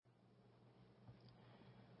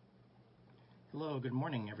Hello, good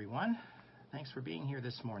morning, everyone. Thanks for being here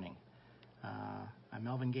this morning. I'm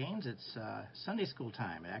Melvin Gaines. It's Sunday school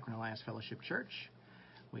time at Akron Alliance Fellowship Church.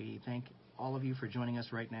 We thank all of you for joining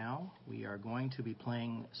us right now. We are going to be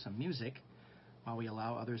playing some music while we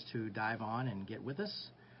allow others to dive on and get with us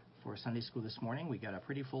for Sunday school this morning. We got a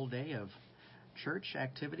pretty full day of church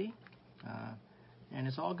activity, and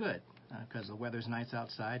it's all good because the weather's nice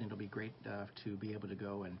outside, and it'll be great to be able to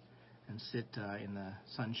go and sit in the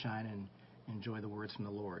sunshine and enjoy the words from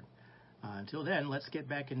the Lord. Until then, let's get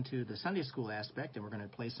back into the Sunday school aspect, and we're going to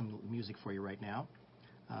play some music for you right now.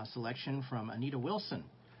 Selection from Anita Wilson,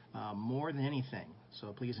 More Than Anything.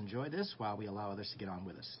 So please enjoy this while we allow others to get on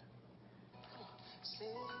with us.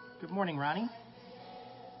 Good morning, Ronnie.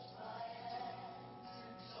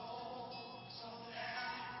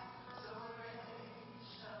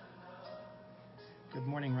 Good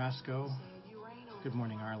morning, Roscoe. Good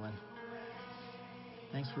morning, Arlen.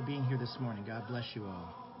 Thanks for being here this morning. God bless you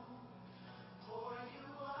all.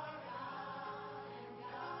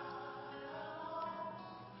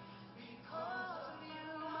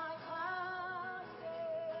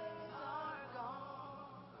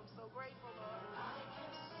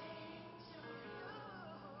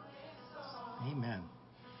 Amen.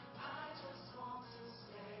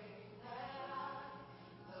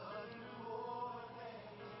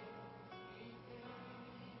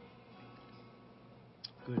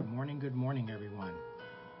 Good morning, everyone.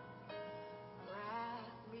 Wrap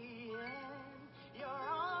me in your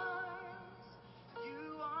arms.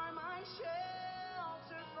 You are my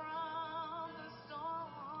shelter from the storm.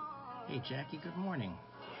 Hey, Jackie, good morning.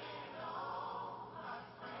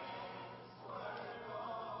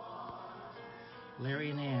 Larry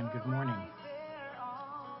and Ann, good morning.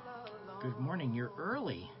 Good morning, you're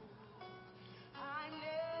early. I've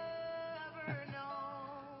never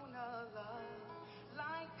known a love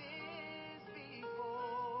like this before.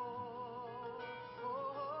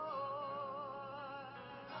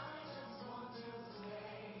 I just want to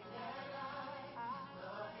say that I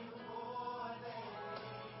love you more than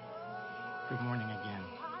anything. Good morning again.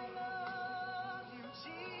 I love you,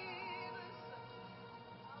 Jesus.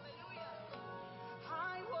 Hallelujah.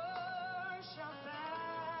 I worship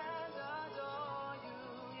and adore you,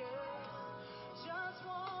 yes. Just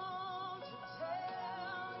want to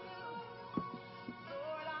tell you,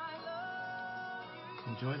 Lord, I love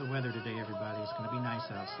you. Enjoy the weather today, everybody. It's going to be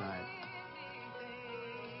nice outside.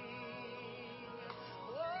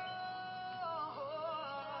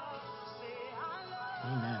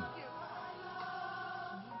 Amen.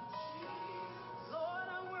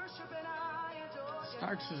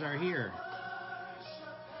 Starkses are here.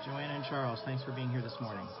 Joanna and Charles, thanks for being here this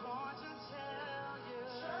morning.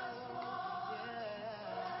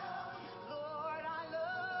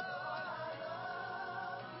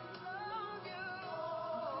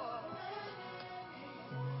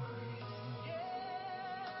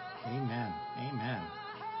 Amen. Amen.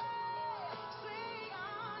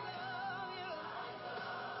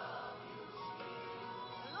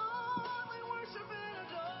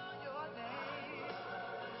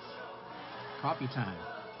 Coffee time.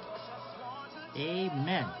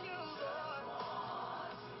 Amen.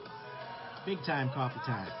 Big time coffee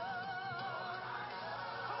time.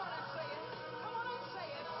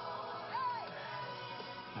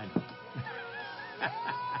 I know.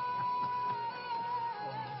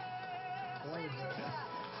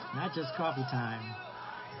 Not just coffee time,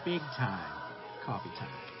 big time coffee time.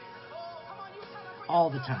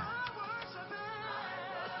 All the time.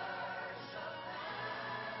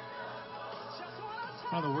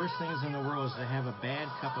 One of the worst things in the world is to have a bad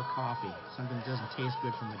cup of coffee, something that doesn't taste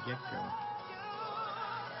good from the get-go.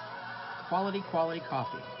 Quality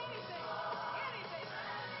coffee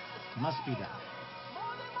must be done.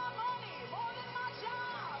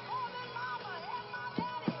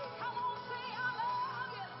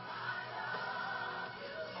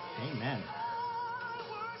 Amen.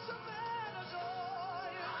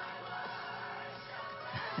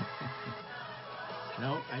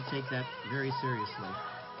 No, I take that very seriously.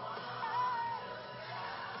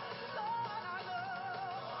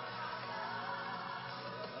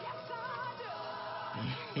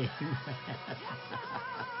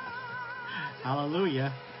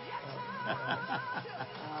 Hallelujah.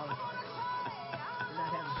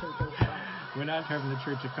 We're not having the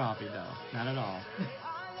church of coffee, no. Not at all.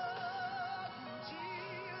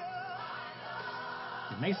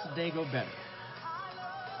 It makes the day go better.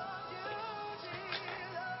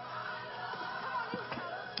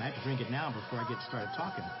 I have to drink it now before I get started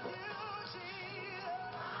talking.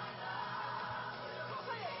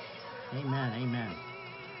 Amen, amen.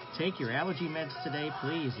 take your allergy meds today,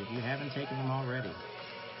 please, if you haven't taken them already.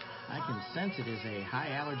 I can sense it is a high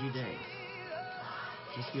allergy day.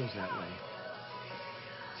 Just feels that way.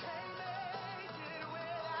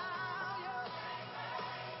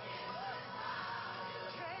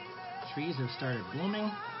 Trees have started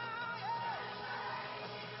blooming.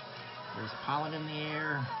 There's pollen in the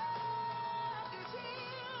air.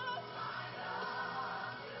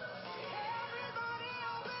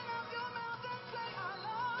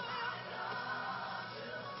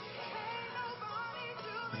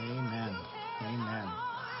 Amen. Amen.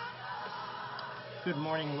 Good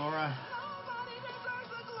morning, Laura.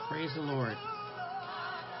 Praise the Lord.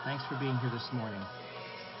 Thanks for being here this morning.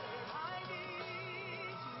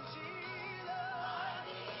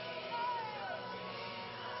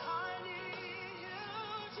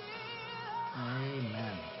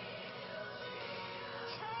 Amen.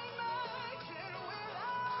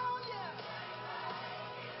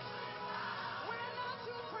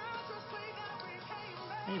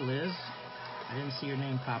 Hey, Liz. I didn't see your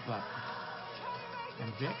name pop up. And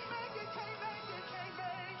Vic.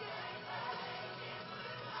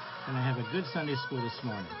 Gonna have a good Sunday school this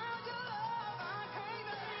morning.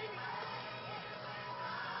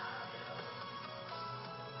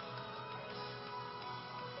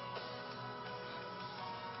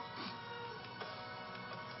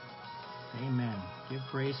 Amen. Give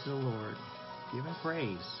praise to the Lord. Give him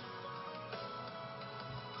praise.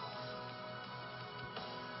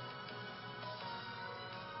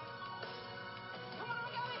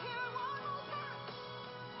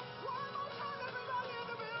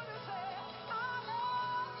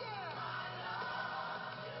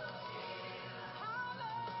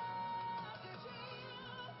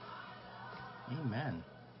 Amen.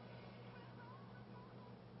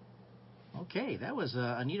 Okay, that was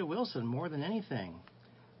Anita Wilson, More Than Anything.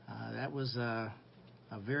 That was a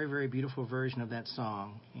very, very beautiful version of that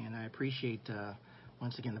song, and I appreciate,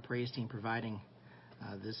 once again, the praise team providing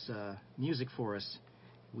this music for us.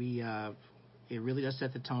 It really does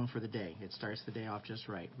set the tone for the day. It starts the day off just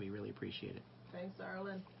right. We really appreciate it. Thanks,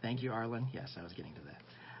 Arlen. Thank you, Arlen. Yes, I was getting to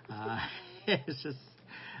that. It's just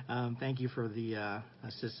thank you for the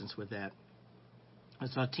assistance with that.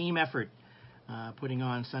 It's a team effort putting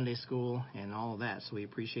on Sunday school and all of that, so we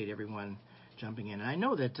appreciate everyone jumping in. And I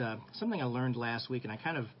know that something I learned last week, and I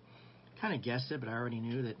kind of guessed it, but I already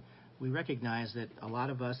knew that we recognize that a lot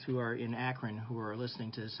of us who are in Akron who are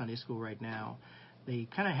listening to Sunday school right now, they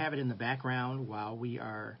kind of have it in the background while they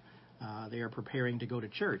are preparing to go to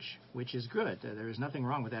church, which is good. There's nothing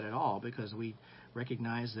wrong with that at all, because we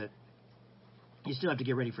recognize that you still have to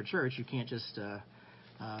get ready for church. You can't just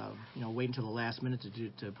wait until the last minute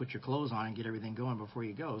to put your clothes on and get everything going before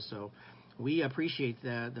you go. So we appreciate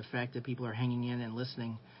the fact that people are hanging in and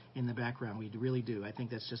listening in the background. We really do. I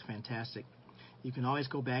think that's just fantastic. You can always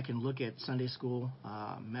go back and look at Sunday school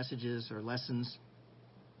messages or lessons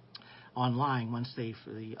online once the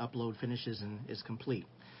upload finishes and is complete.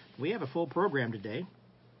 We have a full program today.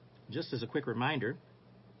 Just as a quick reminder,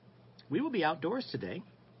 we will be outdoors today.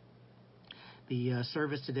 The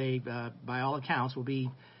service today, by all accounts, will be,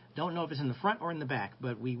 don't know if it's in the front or in the back,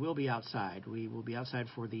 but we will be outside. We will be outside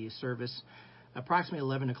for the service. Approximately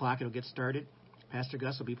 11 o'clock, it'll get started. Pastor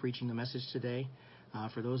Gus will be preaching the message today.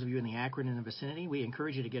 For those of you in the Akron and the vicinity, we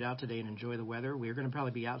encourage you to get out today and enjoy the weather. We're going to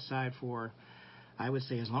probably be outside for, I would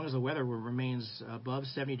say, as long as the weather remains above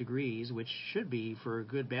 70 degrees, which should be for a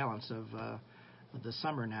good balance of the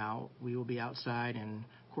summer now. We will be outside, and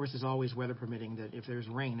of course, as always, weather permitting, that if there's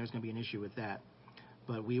rain, there's going to be an issue with that.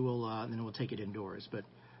 But we will, then we'll take it indoors. But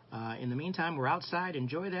in the meantime, we're outside.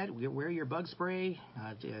 Enjoy that. Wear your bug spray.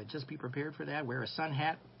 Just be prepared for that. Wear a sun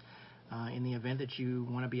hat in the event that you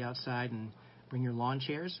want to be outside, and bring your lawn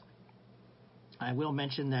chairs. I will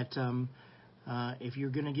mention that if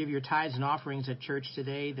you're going to give your tithes and offerings at church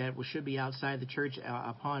today, that should be outside the church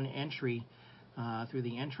upon entry through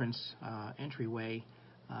the entryway,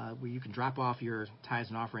 where you can drop off your tithes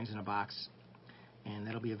and offerings in a box, and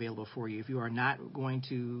that'll be available for you. If you are not going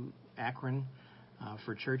to Akron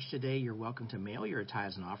for church today, you're welcome to mail your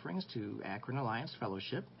tithes and offerings to Akron Alliance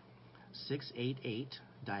Fellowship, 688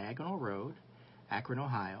 Diagonal Road, Akron,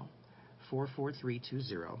 Ohio,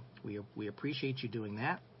 44320. We appreciate you doing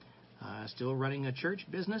that. Still running a church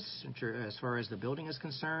business as far as the building is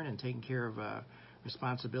concerned, and taking care of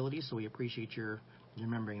responsibilities, so we appreciate your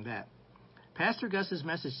remembering that. Pastor Gus's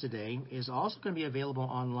message today is also going to be available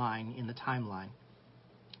online in the timeline.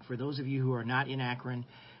 For those of you who are not in Akron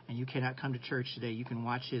and you cannot come to church today, you can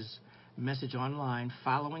watch his message online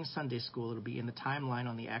following Sunday school. It'll be in the timeline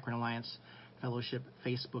on the Akron Alliance Fellowship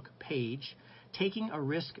Facebook page. Taking a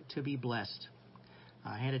Risk to be Blessed.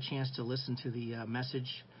 I had a chance to listen to the message.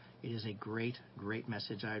 It is a great, great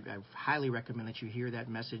message. I highly recommend that you hear that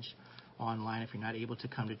message online if you're not able to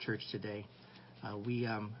come to church today. We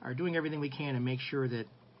are doing everything we can to make sure that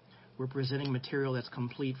we're presenting material that's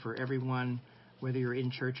complete for everyone, whether you're in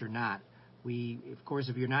church or not. Of course,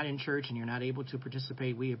 if you're not in church and you're not able to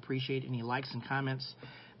participate, we appreciate any likes and comments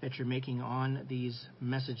that you're making on these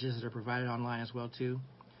messages that are provided online as well, too.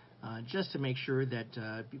 Just to make sure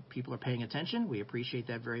that people are paying attention. We appreciate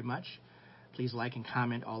that very much. Please like and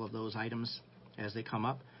comment all of those items as they come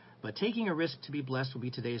up. But taking a risk to be blessed will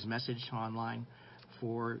be today's message online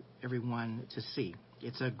for everyone to see.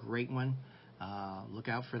 It's a great one. Look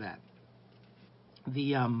out for that.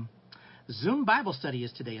 The Zoom Bible study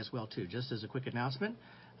is today as well, too. Just as a quick announcement,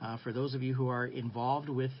 for those of you who are involved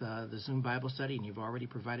with the Zoom Bible study and you've already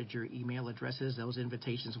provided your email addresses, those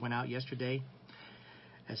invitations went out yesterday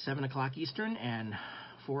at 7 o'clock Eastern and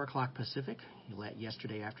 4 o'clock Pacific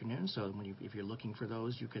yesterday afternoon. So if you're looking for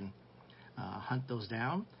those, you can hunt those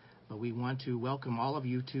down. But we want to welcome all of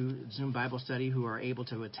you to Zoom Bible study who are able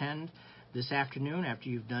to attend this afternoon after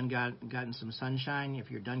you've gotten some sunshine. If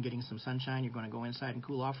you're done getting some sunshine, you're going to go inside and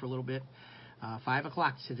cool off for a little bit. 5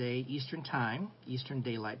 o'clock today, Eastern Time, Eastern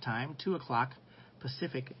Daylight Time, 2 o'clock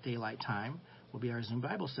Pacific Daylight Time will be our Zoom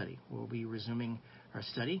Bible study. We'll be resuming our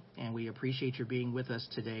study, and we appreciate your being with us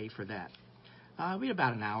today for that. We have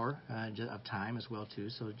about an hour of time as well, too,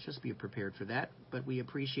 so just be prepared for that. But we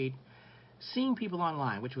appreciate seeing people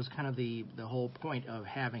online, which was kind of the whole point of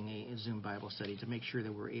having a Zoom Bible study, to make sure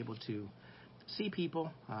that we're able to see people,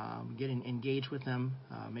 get engaged with them,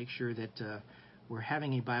 make sure that we're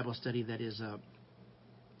having a Bible study that is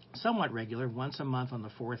somewhat regular, once a month on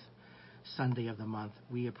the fourth Sunday of the month.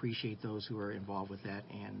 We appreciate those who are involved with that,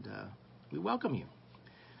 and we welcome you.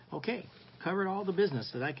 Okay, covered all the business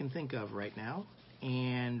that I can think of right now,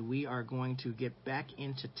 and we are going to get back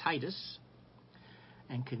into Titus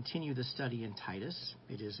and continue the study in Titus.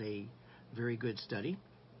 It is a very good study.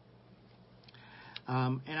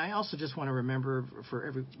 And I also just want to remember,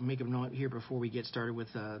 make a note here before we get started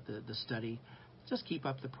with the study, just keep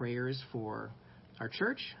up the prayers for our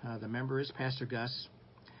church, the members, Pastor Gus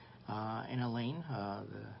and Elaine,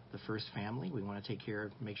 the first family. We want to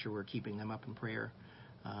make sure we're keeping them up in prayer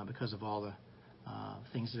because of all the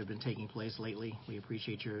things that have been taking place lately. We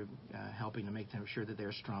appreciate your helping to make sure that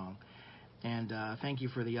they're strong. And thank you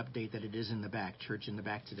for the update that it is in the back, church in the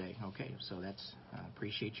back today. Okay, so that's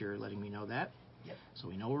appreciate your letting me know that. Yep. So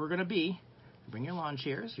we know where we're going to be. Bring your lawn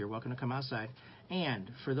chairs. You're welcome to come outside. And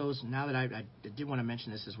for those, now that I did want to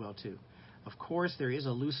mention this as well, too. Of course, there is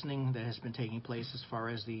a loosening that has been taking place as far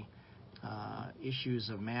as the issues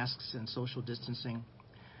of masks and social distancing.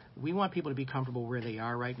 We want people to be comfortable where they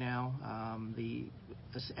are right now.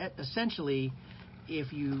 Essentially,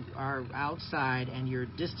 if you are outside and you're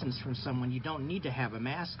distanced from someone, you don't need to have a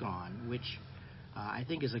mask on, which I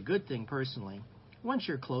think is a good thing personally. Once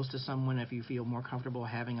you're close to someone, if you feel more comfortable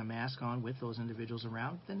having a mask on with those individuals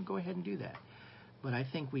around, then go ahead and do that. But I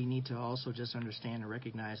think we need to also just understand and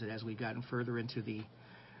recognize that as we've gotten further into the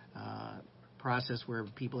process where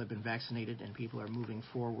people have been vaccinated and people are moving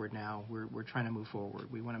forward now, we're trying to move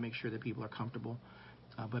forward. We want to make sure that people are comfortable.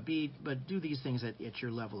 But do these things at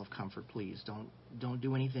your level of comfort, please. Don't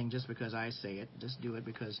do anything just because I say it. Just do it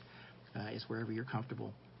because it's wherever you're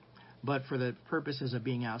comfortable. But for the purposes of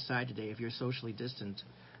being outside today, if you're socially distant,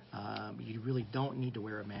 you really don't need to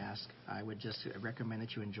wear a mask. I would just recommend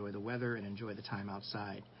that you enjoy the weather and enjoy the time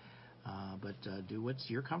outside. But do what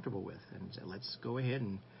you're comfortable with, and let's go ahead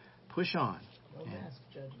and push on. No mask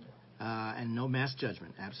judgment. And no mask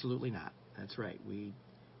judgment. Absolutely not. That's right.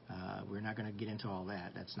 We're not going to get into all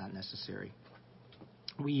that. That's not necessary.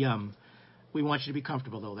 We want you to be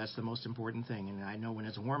comfortable, though. That's the most important thing. And I know when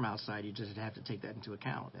it's warm outside, you just have to take that into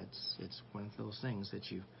account. It's one of those things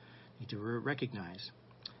that you need to recognize.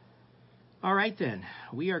 All right, then.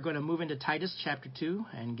 We are going to move into Titus chapter 2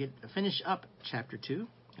 and finish up chapter 2.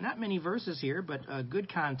 Not many verses here, but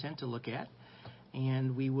good content to look at.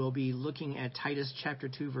 And we will be looking at Titus chapter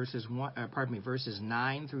 2, verses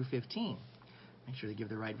 9 through 15. Make sure to give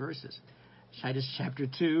the right verses. Titus chapter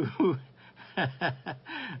 2,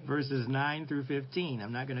 verses 9 through 15.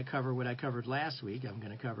 I'm not going to cover what I covered last week. I'm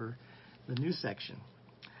going to cover the new section,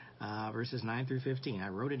 verses 9 through 15. I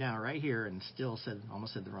wrote it down right here and still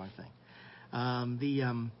almost said the wrong thing.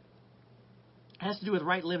 Has to do with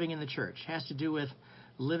right living in the church. Has to do with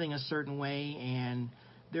living a certain way, and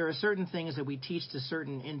there are certain things that we teach to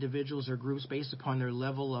certain individuals or groups based upon their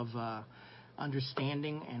level of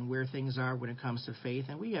understanding and where things are when it comes to faith,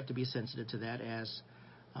 and we have to be sensitive to that as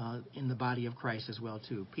in the body of Christ as well,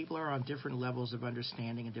 too. People are on different levels of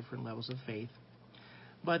understanding and different levels of faith.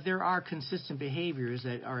 But there are consistent behaviors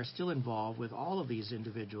that are still involved with all of these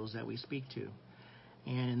individuals that we speak to.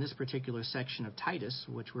 And in this particular section of Titus,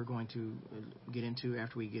 which we're going to get into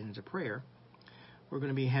after we get into prayer, we're going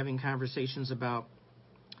to be having conversations about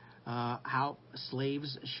how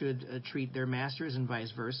slaves should treat their masters and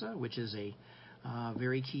vice versa, which is a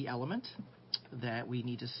very key element that we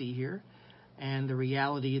need to see here. And the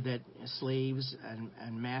reality that slaves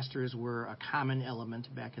and masters were a common element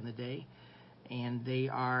back in the day. And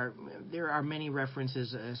there are many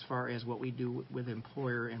references as far as what we do with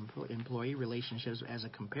employer-employee relationships as a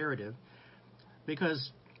comparative,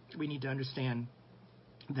 because we need to understand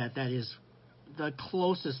that that is the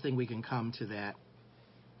closest thing we can come to that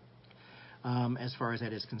as far as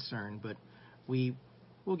that is concerned. But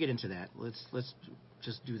we'll get into that. Let's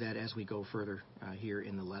just do that as we go further here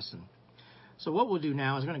in the lesson. So what we'll do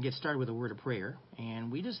now is we're going to get started with a word of prayer.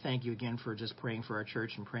 And we just thank you again for just praying for our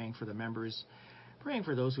church and praying for the members, praying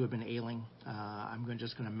for those who have been ailing. I'm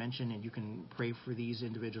just going to mention, and you can pray for these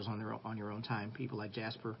individuals on your own time. People like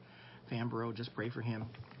Jasper Fambro, just pray for him,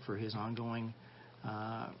 for his ongoing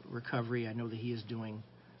recovery. I know that he is doing,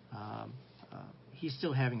 he's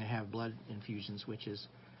still having to have blood infusions, which is,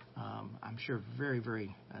 I'm sure, very,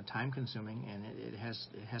 very time-consuming, and it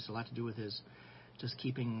has a lot to do with his just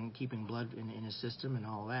keeping blood in his system and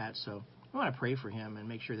all that. So I want to pray for him and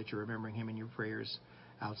make sure that you're remembering him in your prayers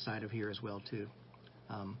outside of here as well, too.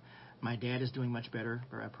 My dad is doing much better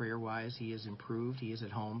prayer-wise. He is improved. He is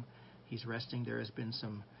at home. He's resting. There has been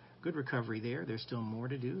some good recovery there. There's still more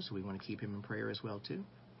to do, so we want to keep him in prayer as well, too.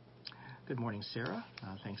 Good morning, Sarah.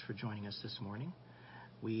 Thanks for joining us this morning.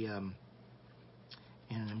 And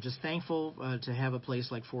I'm just thankful to have a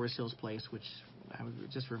place like Forest Hills Place, which I was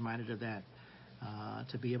just reminded of that,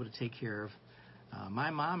 to be able to take care of my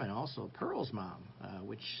mom and also Pearl's mom,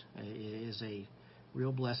 which is a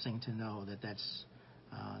real blessing to know that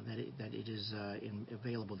it is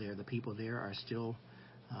available there. The people there are still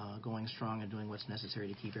going strong and doing what's necessary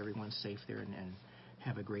to keep everyone safe there and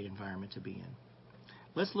have a great environment to be in.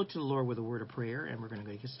 Let's look to the Lord with a word of prayer, and we're going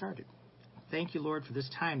to get started. Thank you, Lord, for this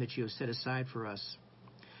time that you have set aside for us.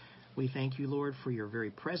 We thank you, Lord, for your very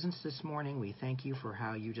presence this morning. We thank you for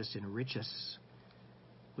how you just enrich us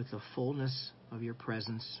with the fullness of your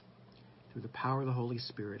presence through the power of the Holy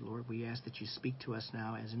Spirit. Lord, we ask that you speak to us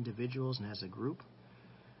now as individuals and as a group.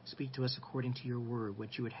 Speak to us according to your word,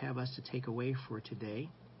 what you would have us to take away for today,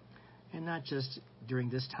 and not just during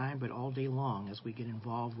this time, but all day long as we get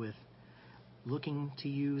involved with looking to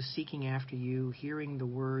you, seeking after you, hearing the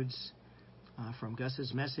words from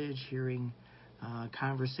Gus's message, hearing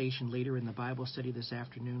conversation later in the Bible study this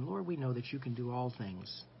afternoon. Lord, we know that you can do all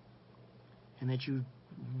things and that you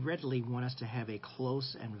readily want us to have a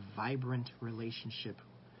close and vibrant relationship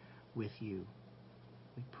with you.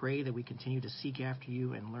 We pray that we continue to seek after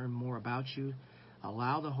you and learn more about you.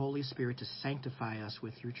 Allow the Holy Spirit to sanctify us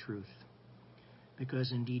with your truth,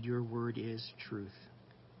 because indeed your word is truth.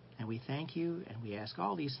 And we thank you, and we ask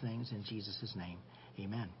all these things in Jesus' name.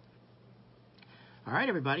 Amen. All right,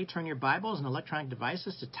 everybody, turn your Bibles and electronic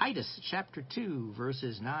devices to Titus chapter 2,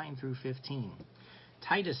 verses 9 through 15.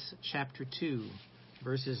 Titus chapter 2,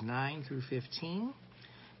 verses 9 through 15.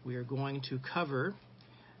 We are going to cover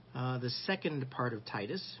the second part of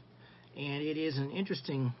Titus, and it is an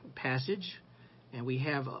interesting passage, and we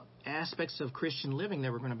have aspects of Christian living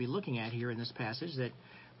that we're going to be looking at here in this passage that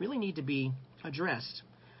really need to be addressed.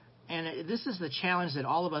 And this is the challenge that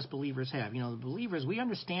all of us believers have. You know, the believers, we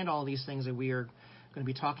understand all these things that we are going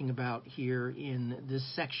to be talking about here in this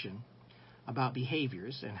section about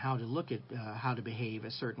behaviors and how to look at how to behave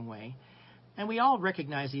a certain way. And we all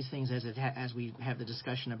recognize these things as we have the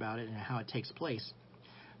discussion about it and how it takes place.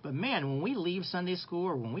 But man, when we leave Sunday school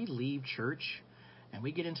or when we leave church and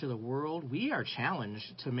we get into the world, we are challenged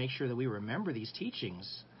to make sure that we remember these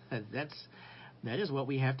teachings. That is what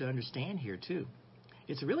we have to understand here too.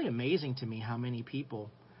 It's really amazing to me how many people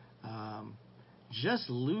just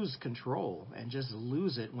lose control and just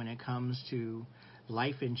lose it when it comes to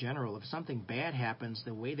life in general. If something bad happens,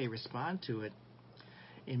 the way they respond to it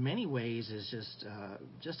in many ways is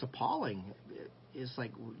just appalling. It's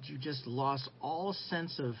like you just lost all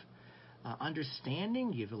sense of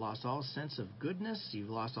understanding. You've lost all sense of goodness. You've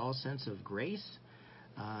lost all sense of grace.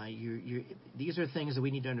 These are things that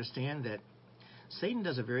we need to understand, that Satan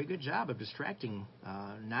does a very good job of distracting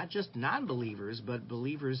not just non-believers, but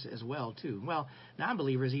believers as well, too. Well,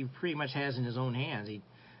 non-believers he pretty much has in his own hands.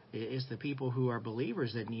 It's the people who are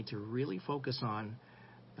believers that need to really focus on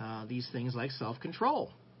these things like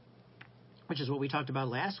self-control, which is what we talked about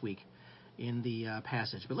last week in the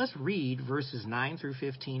passage. But let's read verses 9 through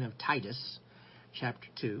 15 of Titus chapter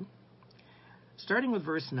 2. Starting with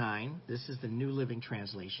verse 9, this is the New Living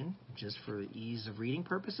Translation, just for ease of reading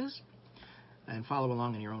purposes, and follow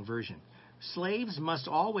along in your own version. Slaves must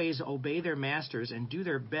always obey their masters and do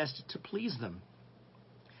their best to please them.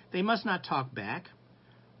 They must not talk back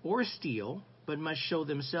or steal, but must show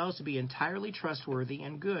themselves to be entirely trustworthy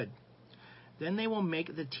and good. Then they will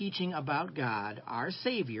make the teaching about God, our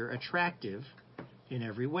Savior, attractive in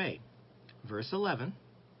every way. Verse 11,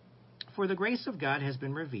 for the grace of God has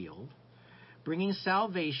been revealed, bringing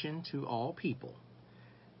salvation to all people.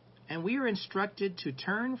 And we are instructed to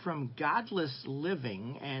turn from godless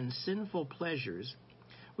living and sinful pleasures.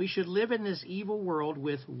 We should live in this evil world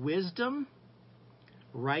with wisdom,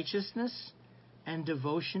 righteousness, and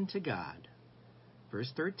devotion to God.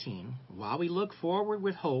 Verse 13, while we look forward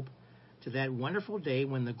with hope to that wonderful day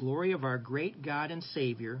when the glory of our great God and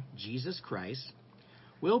Savior, Jesus Christ,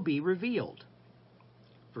 will be revealed.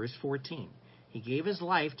 Verse 14, he gave his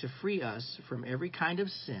life to free us from every kind of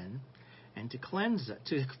sin and to cleanse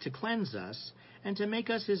us and to make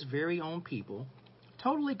us his very own people,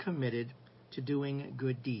 totally committed to doing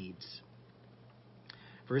good deeds.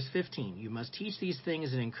 Verse 15, you must teach these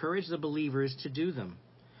things and encourage the believers to do them.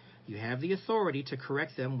 You have the authority to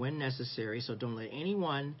correct them when necessary, so don't let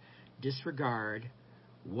anyone disregard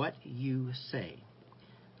what you say.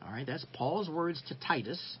 All right, that's Paul's words to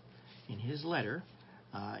Titus in his letter.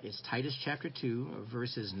 It's Titus chapter 2,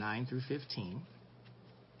 verses 9 through 15.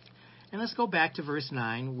 And let's go back to verse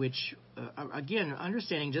 9, which, again,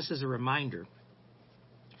 understanding just as a reminder,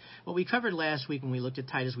 what we covered last week when we looked at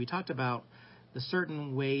Titus, we talked about the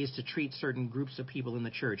certain ways to treat certain groups of people in the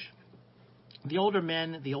church. The older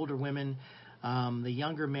men, the older women, the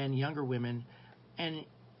younger men, younger women, and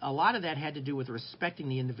a lot of that had to do with respecting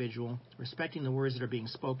the individual, respecting the words that are being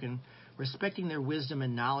spoken, respecting their wisdom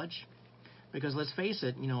and knowledge. Because let's face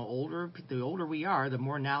it, the older we are, the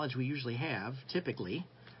more knowledge we usually have, typically,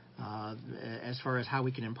 as far as how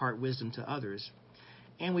we can impart wisdom to others.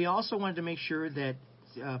 And we also wanted to make sure that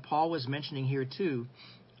Paul was mentioning here too,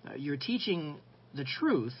 you're teaching the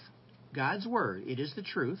truth, God's word. It is the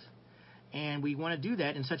truth. And we want to do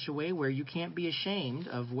that in such a way where you can't be ashamed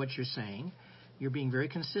of what you're saying. You're being very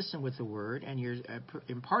consistent with the word, and you're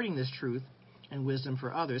imparting this truth and wisdom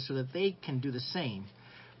for others so that they can do the same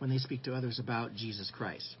when they speak to others about Jesus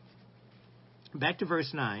Christ. Back to verse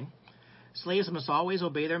 9. Slaves must always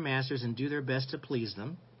obey their masters and do their best to please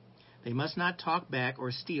them. They must not talk back or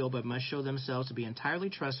steal, but must show themselves to be entirely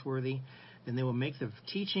trustworthy. Then they will make the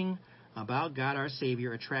teaching about God our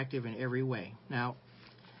Savior attractive in every way. Now,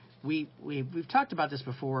 we've talked about this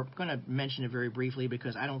before. I'm going to mention it very briefly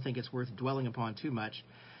because I don't think it's worth dwelling upon too much.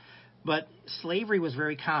 But slavery was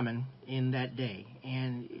very common in that day.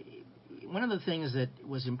 And one of the things that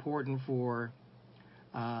was important for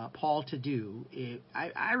Paul to do,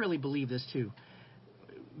 I really believe this too,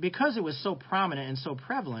 because it was so prominent and so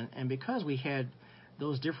prevalent, and because we had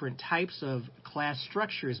those different types of class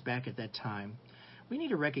structures back at that time, we need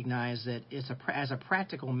to recognize that as a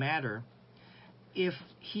practical matter, if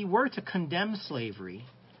he were to condemn slavery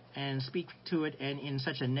and speak to it in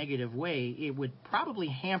such a negative way, it would probably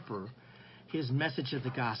hamper his message of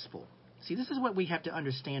the gospel. See, this is what we have to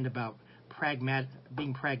understand about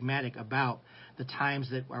being pragmatic about the times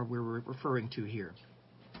that we're referring to here.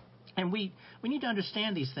 And we need to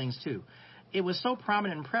understand these things too. It was so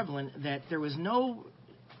prominent and prevalent that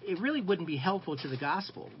it really wouldn't be helpful to the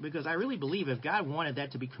gospel, because I really believe if God wanted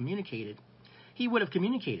that to be communicated, he would have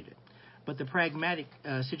communicated it. But the pragmatic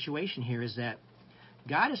situation here is that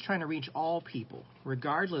God is trying to reach all people,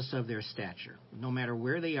 regardless of their stature, no matter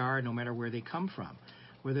where they are, no matter where they come from,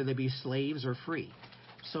 whether they be slaves or free.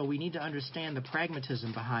 So we need to understand the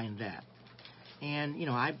pragmatism behind that. And,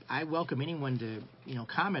 I welcome anyone to,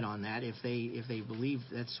 comment on that if they believe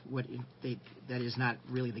that is not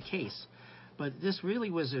really the case. But this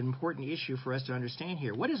really was an important issue for us to understand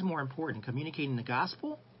here. What is more important, communicating the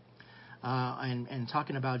gospel and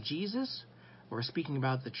talking about Jesus, or speaking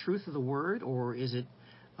about the truth of the word, or is it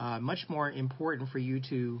much more important for you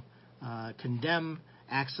to condemn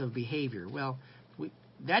acts of behavior? Well,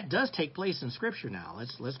 that does take place in Scripture now.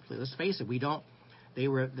 Let's face it.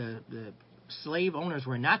 The slave owners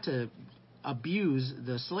were not to abuse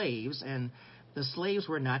the slaves, and the slaves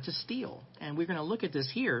were not to steal. And we're going to look at this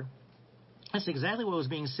here. That's exactly what was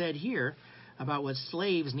being said here about what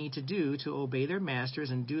slaves need to do to obey their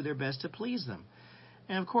masters and do their best to please them.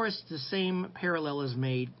 And of course, the same parallel is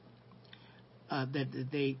made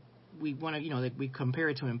that we compare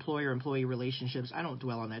it to employer-employee relationships. I don't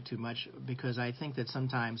dwell on that too much because I think that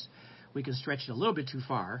sometimes we can stretch it a little bit too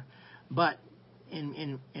far. But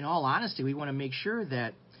in all honesty, we want to make sure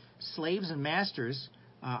that slaves and masters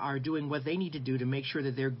are doing what they need to do to make sure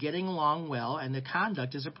that they're getting along well and the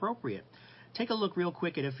conduct is appropriate. Take a look real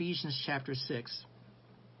quick at Ephesians chapter 6.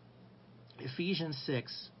 Ephesians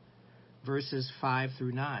 6, verses 5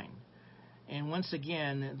 through 9. And once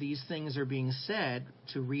again, these things are being said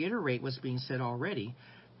to reiterate what's being said already.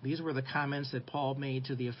 These were the comments that Paul made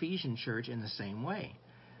to the Ephesian church in the same way.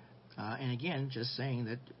 And again, just saying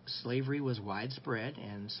that slavery was widespread,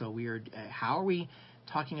 and so how are we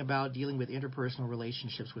talking about dealing with interpersonal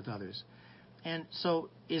relationships with others? And so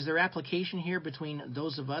is there application here between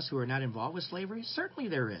those of us who are not involved with slavery? Certainly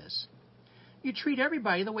there is. You treat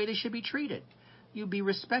everybody the way they should be treated. You be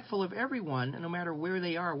respectful of everyone, no matter where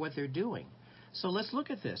they are, what they're doing. So let's look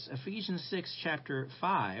at this. Ephesians 6, chapter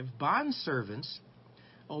 5. Bondservants,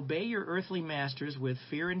 obey your earthly masters with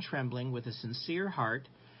fear and trembling, with a sincere heart,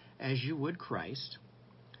 as you would Christ,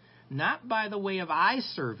 not by the way of eye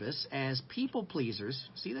service as people pleasers,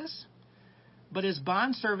 see this? But as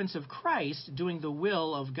bondservants of Christ, doing the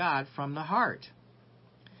will of God from the heart.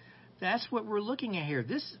 That's what we're looking at here.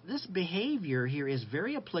 This behavior here is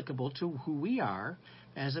very applicable to who we are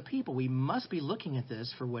as a people. We must be looking at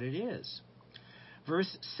this for what it is.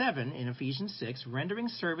 Verse 7 in Ephesians 6, rendering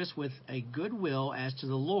service with a good will as to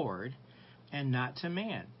the Lord and not to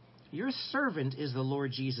man. Your servant is the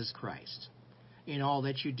Lord Jesus Christ in all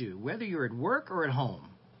that you do, whether you're at work or at home.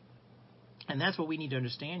 And that's what we need to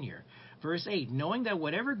understand here. Verse 8, knowing that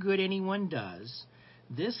whatever good anyone does,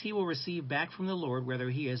 this he will receive back from the Lord, whether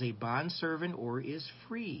he is a bondservant or is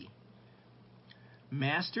free.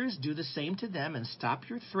 Masters, do the same to them and stop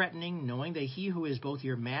your threatening, knowing that he who is both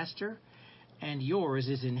your master and yours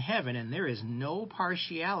is in heaven, and there is no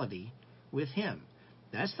partiality with him.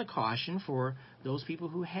 That's the caution for those people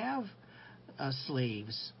who have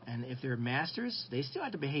slaves. And if they're masters, they still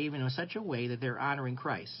have to behave in such a way that they're honoring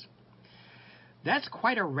Christ. That's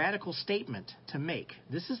quite a radical statement to make.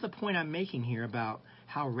 This is the point I'm making here about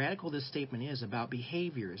how radical this statement is about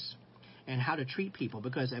behaviors and how to treat people.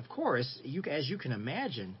 Because, of course, as you can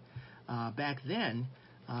imagine, back then,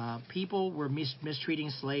 people were mistreating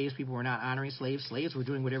slaves. People were not honoring slaves. Slaves were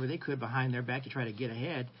doing whatever they could behind their back to try to get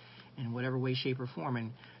ahead in whatever way, shape, or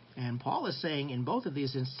form. And Paul is saying in both of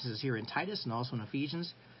these instances here in Titus and also in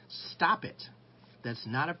Ephesians, stop it. That's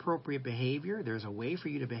not appropriate behavior. There's a way for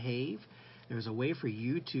you to behave. There's a way for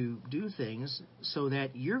you to do things so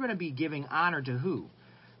that you're going to be giving honor to who?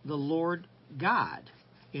 The Lord God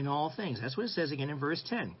in all things. That's what it says again in verse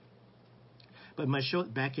 10. But must show,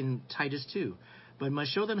 back in Titus 2, but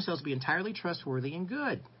must show themselves to be entirely trustworthy and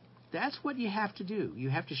good. That's what you have to do. You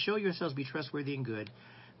have to show yourselves to be trustworthy and good.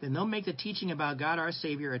 Then they'll make the teaching about God our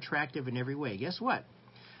Savior attractive in every way. Guess what?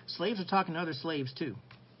 Slaves are talking to other slaves too.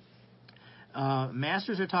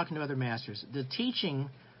 Masters are talking to other masters. The teaching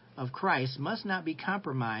of Christ must not be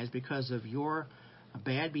compromised because of your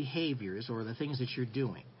bad behaviors or the things that you're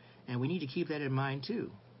doing. And we need to keep that in mind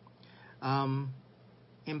too.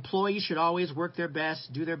 Employees should always work their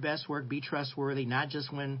best, do their best work, be trustworthy, not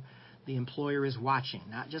just when the employer is watching,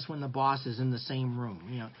 not just when the boss is in the same room.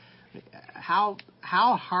 You know, how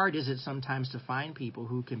hard is it sometimes to find people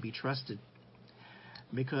who can be trusted?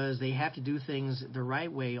 Because they have to do things the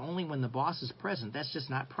right way only when the boss is present. That's just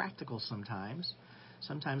not practical sometimes.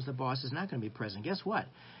 Sometimes the boss is not going to be present. Guess what?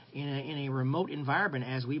 In a remote environment,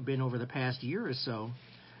 as we've been over the past year or so,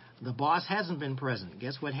 the boss hasn't been present.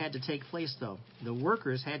 Guess what had to take place, though? The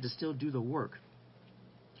workers had to still do the work.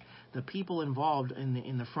 The people involved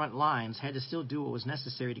in the front lines had to still do what was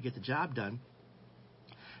necessary to get the job done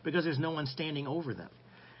because there's no one standing over them.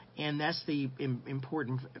 And that's the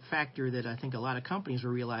important factor that I think a lot of companies are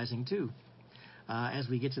realizing, too, as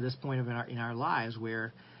we get to this point in our lives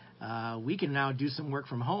where we can now do some work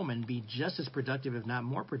from home and be just as productive, if not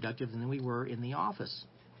more productive, than we were in the office.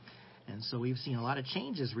 And so we've seen a lot of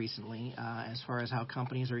changes recently as far as how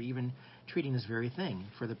companies are even treating this very thing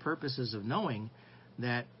for the purposes of knowing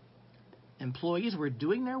that employees were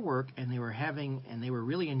doing their work and they were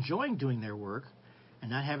really enjoying doing their work and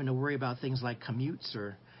not having to worry about things like commutes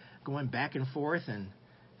or going back and forth and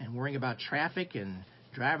worrying about traffic and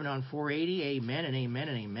driving on 480. Amen and amen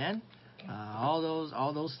and amen. All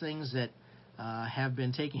those things that have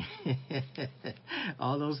been taking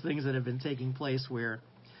place where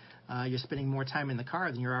you're spending more time in the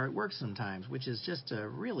car than you are at work sometimes, which is just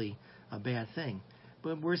really a bad thing.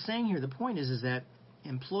 But we're saying here the point is that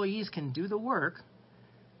employees can do the work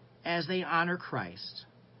as they honor Christ.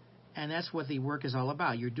 And that's what the work is all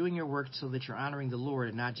about. You're doing your work so that you're honoring the Lord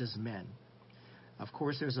and not just men. Of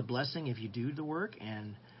course, there's a blessing if you do the work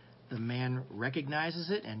and the man recognizes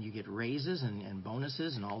it and you get raises and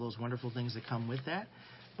bonuses and all those wonderful things that come with that.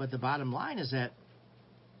 But the bottom line is that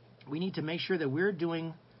we need to make sure that we're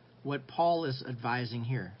doing what Paul is advising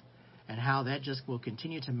here, and how that just will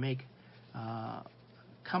continue to make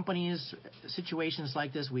companies, situations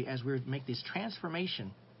like this, as we make this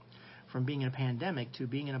transformation from being in a pandemic to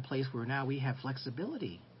being in a place where now we have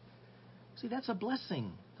flexibility. See, that's a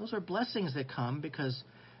blessing. Those are blessings that come because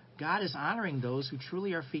God is honoring those who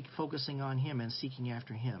truly are focusing on Him and seeking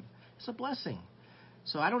after Him. It's a blessing.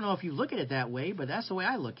 So I don't know if you look at it that way, but that's the way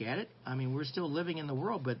I look at it. I mean, we're still living in the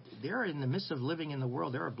world, but there, in the midst of living in the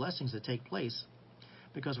world, there are blessings that take place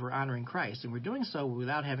because we're honoring Christ. And we're doing so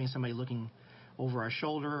without having somebody looking over our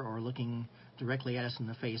shoulder or looking directly at us in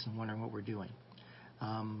the face and wondering what we're doing.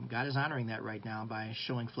 God is honoring that right now by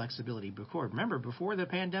showing flexibility. Remember, before the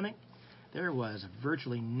pandemic, there was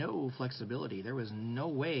virtually no flexibility. There was no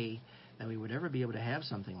way that we would ever be able to have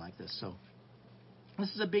something like this. So this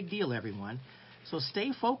is a big deal, everyone. So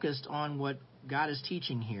stay focused on what God is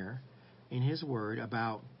teaching here in His Word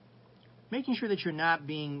about making sure that you're not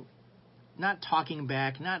talking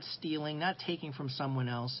back, not stealing, not taking from someone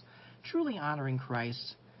else, truly honoring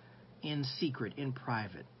Christ in secret, in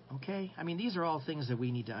private. Okay? I mean, these are all things that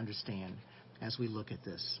we need to understand as we look at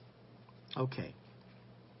this. Okay.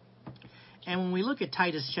 And when we look at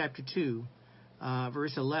Titus chapter 2,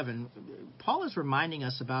 verse 11, Paul is reminding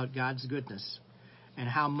us about God's goodness and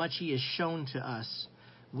how much He has shown to us.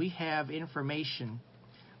 We have information.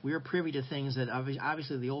 We are privy to things that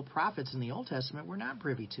obviously the old prophets in the Old Testament were not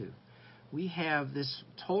privy to. We have this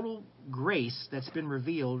total grace that's been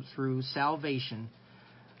revealed through salvation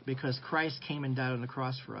because Christ came and died on the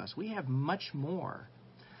cross for us. We have much more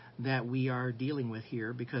that we are dealing with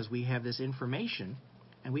here because we have this information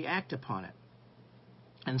and we act upon it.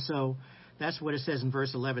 And so that's what it says in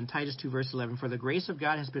verse 11, Titus 2, verse 11. For the grace of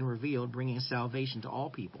God has been revealed, bringing salvation to all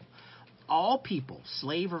people,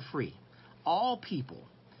 slave or free, all people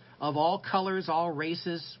of all colors, all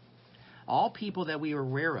races, all people that we are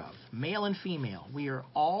aware of, male and female. We are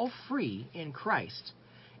all free in Christ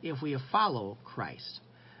if we follow Christ.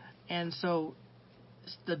 And so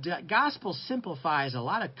the gospel simplifies a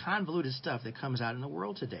lot of convoluted stuff that comes out in the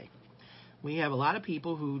world today. We have a lot of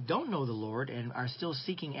people who don't know the Lord and are still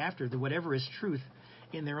seeking after whatever is truth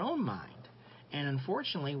in their own mind. And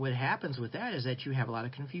unfortunately, what happens with that is that you have a lot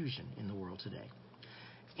of confusion in the world today.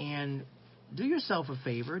 And do yourself a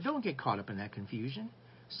favor. Don't get caught up in that confusion.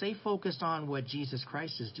 Stay focused on what Jesus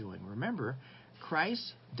Christ is doing. Remember,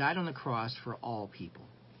 Christ died on the cross for all people.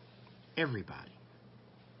 Everybody.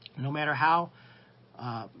 No matter how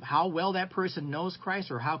well that person knows Christ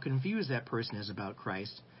or how confused that person is about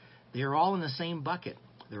Christ, they are all in the same bucket.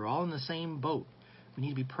 They're all in the same boat. We need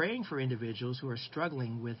to be praying for individuals who are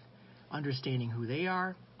struggling with understanding who they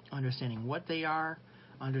are, understanding what they are,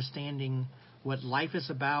 understanding what life is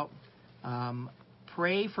about.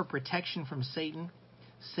 Pray for protection from Satan.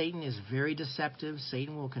 Satan is very deceptive.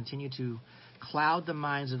 Satan will continue to cloud the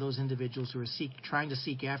minds of those individuals who are trying to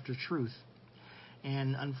seek after truth.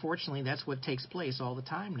 And unfortunately, that's what takes place all the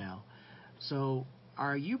time now. So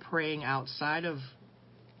are you praying outside of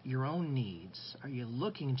your own needs? Are you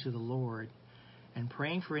looking to the Lord and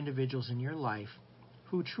praying for individuals in your life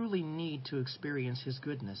who truly need to experience His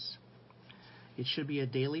goodness? It should be a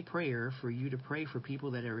daily prayer for you to pray for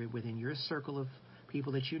people that are within your circle of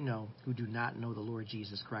people that you know who do not know the Lord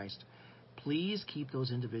Jesus Christ. Please keep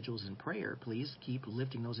those individuals in prayer. Please keep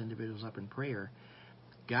lifting those individuals up in prayer.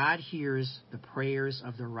 God hears the prayers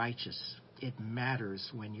of the righteous. It matters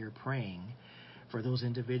when you're praying for those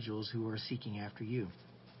individuals who are seeking after you.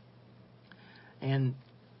 And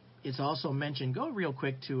it's also mentioned, go real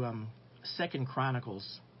quick to 2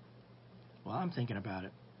 Chronicles. Well, I'm thinking about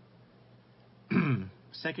it.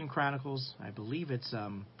 2 Chronicles, I believe it's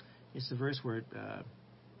the verse where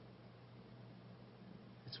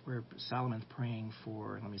it's where Solomon's praying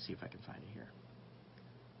for. Let me see if I can find it here.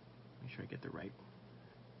 Make sure I get the right.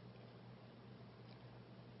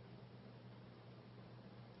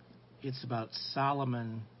 It's about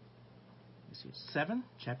Solomon. Let me see, it's 7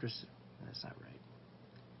 chapters. That's not right.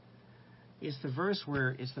 It's the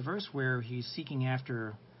verse where he's seeking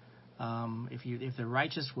after. If the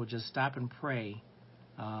righteous will just stop and pray.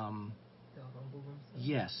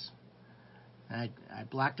 Yes. I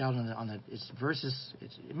blacked out on the it's verses.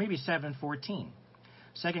 It may be 7:14.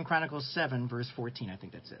 2 Chronicles 7 verse 14. I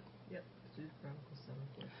think that's it. Yep. 2 Chronicles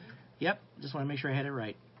 7:14. Yep. Just want to make sure I had it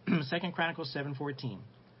right. 2 Chronicles 7:14.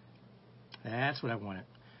 That's what I wanted.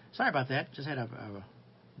 Sorry about that. Just had a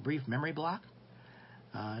brief memory block.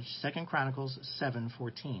 2 Chronicles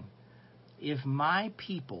 7:14. If my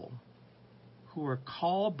people who are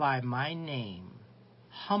called by my name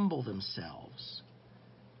humble themselves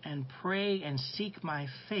and pray and seek my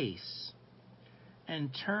face and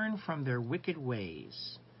turn from their wicked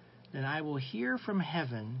ways, then I will hear from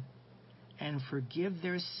heaven and forgive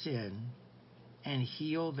their sin and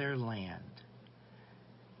heal their land.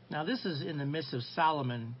 Now, this is in the midst of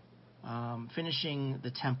Solomon finishing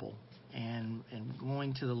the temple and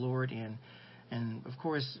going to the Lord. And of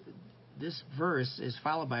course, this verse is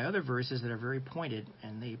followed by other verses that are very pointed,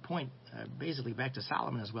 and they point basically back to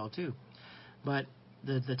Solomon as well, too. But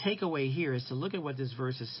the takeaway here is to look at what this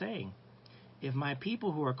verse is saying. If my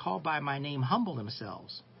people who are called by my name humble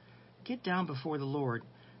themselves, get down before the Lord,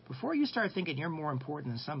 before you start thinking you're more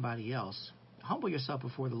important than somebody else, humble yourself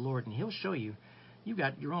before the Lord, and He'll show you you've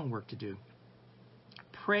got your own work to do.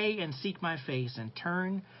 Pray and seek my face and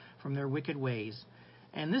turn from their wicked ways.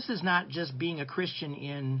 And this is not just being a Christian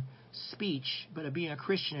in speech, but being a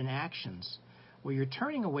Christian in actions, where you're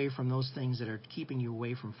turning away from those things that are keeping you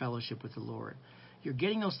away from fellowship with the Lord. You're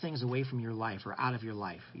getting those things away from your life or out of your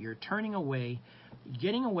life. You're turning away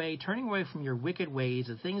from your wicked ways,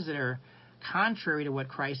 the things that are contrary to what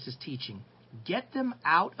Christ is teaching. Get them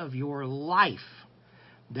out of your life.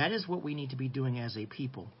 That is what we need to be doing as a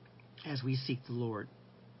people, as we seek the Lord.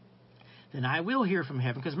 Then I will hear from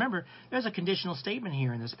heaven. Because remember, there's a conditional statement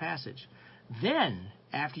here in this passage. Then,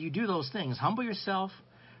 after you do those things, humble yourself,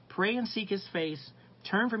 pray and seek His face,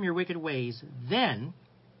 turn from your wicked ways, then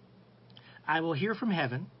I will hear from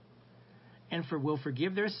heaven and will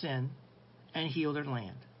forgive their sin and heal their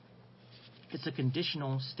land. It's a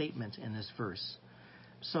conditional statement in this verse.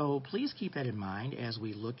 So please keep that in mind as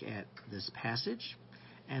we look at this passage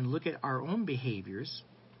and look at our own behaviors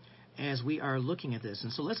as we are looking at this.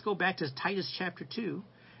 And so let's go back to Titus chapter 2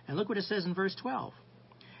 and look what it says in verse 12.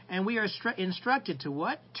 And we are instructed to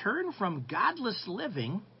what? Turn from godless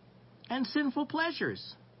living and sinful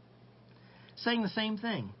pleasures. Saying the same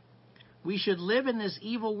thing. We should live in this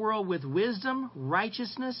evil world with wisdom,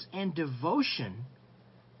 righteousness, and devotion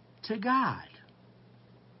to God,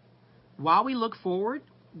 while we look forward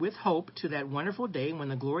with hope to that wonderful day when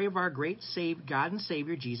the glory of our great God and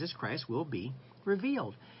Savior Jesus Christ will be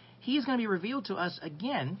revealed. He is going to be revealed to us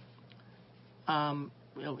again,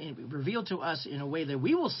 revealed to us in a way that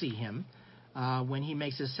we will see Him when He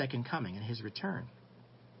makes His second coming and His return.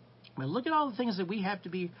 But look at all the things that we have to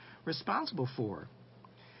be responsible for.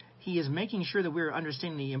 He is making sure that we're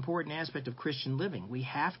understanding the important aspect of Christian living. We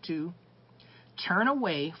have to turn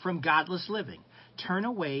away from godless living. Turn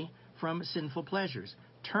away from sinful pleasures.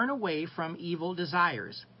 Turn away from evil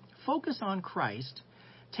desires. Focus on Christ.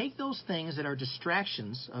 Take those things that are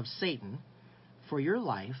distractions of Satan for your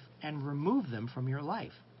life and remove them from your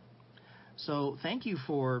life. So thank you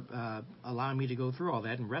for allowing me to go through all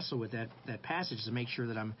that and wrestle with that passage to make sure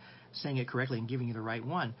that I'm saying it correctly and giving you the right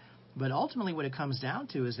one. But ultimately what it comes down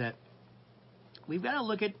to is that we've got to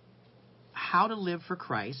look at how to live for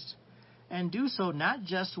Christ and do so not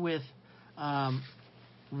just with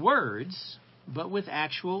words, but with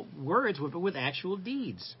actual words, but with actual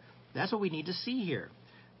deeds. That's what we need to see here.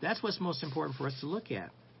 That's what's most important for us to look at.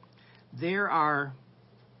 There are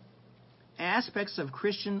aspects of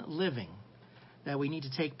Christian living that we need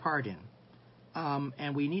to take part in.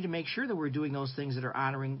 And we need to make sure that we're doing those things that are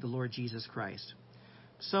honoring the Lord Jesus Christ.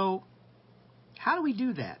 So, how do we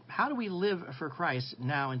do that? How do we live for Christ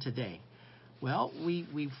now and today? Well,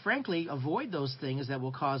 we frankly avoid those things that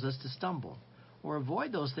will cause us to stumble, or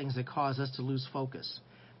avoid those things that cause us to lose focus.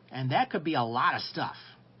 And that could be a lot of stuff.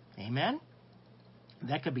 Amen?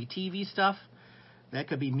 That could be TV stuff. That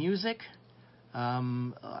could be music.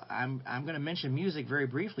 I'm going to mention music very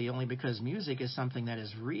briefly, only because music is something that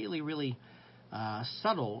is really, really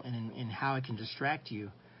subtle in how it can distract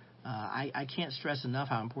you. I can't stress enough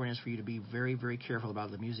how important it is for you to be very, very careful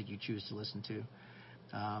about the music you choose to listen to.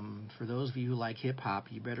 For those of you who like hip-hop,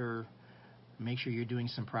 you better make sure you're doing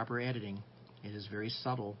some proper editing. It is very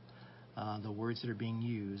subtle. The words that are being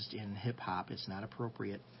used in hip-hop, it's not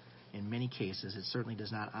appropriate in many cases. It certainly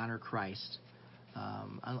does not honor Christ,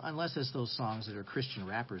 unless it's those songs that are Christian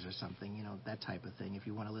rappers or something, that type of thing. If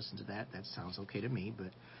you want to listen to that, that sounds okay to me,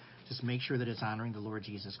 but just make sure that it's honoring the Lord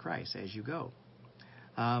Jesus Christ as you go.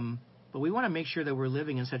 But we want to make sure that we're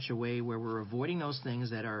living in such a way where we're avoiding those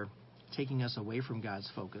things that are taking us away from God's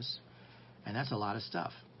focus, and that's a lot of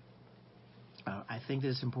stuff. I think that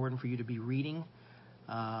it's important for you to be reading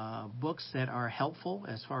books that are helpful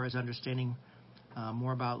as far as understanding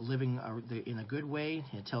more about living in a good way.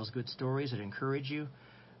 It tells good stories that encourage you.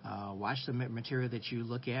 Watch the material that you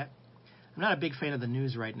look at. I'm not a big fan of the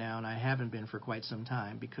news right now, and I haven't been for quite some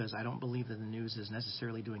time, because I don't believe that the news is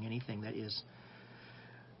necessarily doing anything that is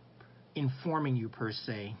informing you per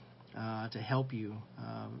se to help you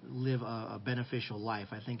live a beneficial life.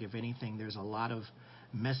 I think if anything, there's a lot of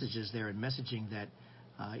messages there and messaging that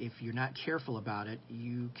if you're not careful about it,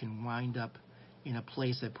 you can wind up in a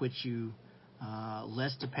place that puts you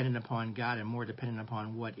less dependent upon God and more dependent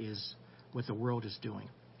upon what the world is doing.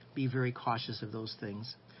 Be very cautious of those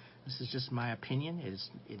things. This is just my opinion.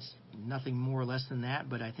 It's nothing more or less than that,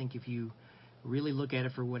 but I think if you really look at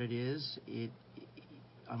it for what it is,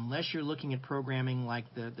 unless you're looking at programming like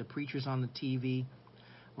the preachers on the TV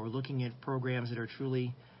or looking at programs that are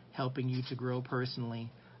truly helping you to grow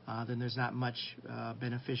personally, then there's not much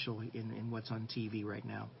beneficial in what's on TV right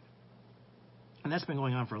now. And that's been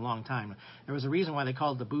going on for a long time. There was a reason why they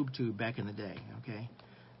called it the boob tube back in the day, okay?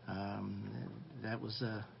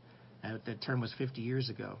 That term was 50 years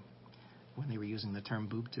ago when they were using the term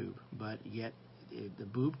boob tube. But yet the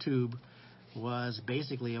boob tube was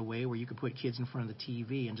basically a way where you could put kids in front of the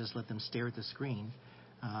TV and just let them stare at the screen.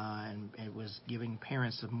 And it was giving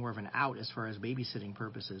parents more of an out as far as babysitting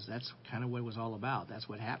purposes. That's kind of what it was all about. That's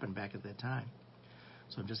what happened back at that time.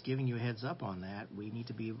 So I'm just giving you a heads up on that. We need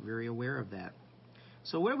to be very aware of that.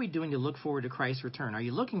 So what are we doing to look forward to Christ's return? Are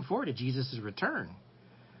you looking forward to Jesus' return?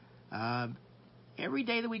 Every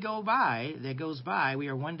day that goes by, we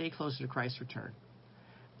are one day closer to Christ's return.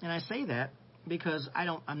 And I say that because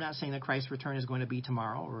I'm not saying that Christ's return is going to be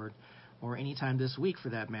tomorrow or any time this week for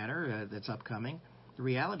that matter that's upcoming. The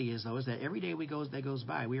reality is, though, is that every day that goes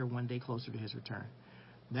by, we are one day closer to his return.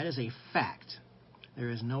 That is a fact. There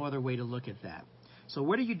is no other way to look at that. So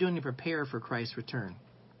what are you doing to prepare for Christ's return?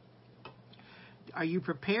 Are you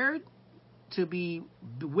prepared to be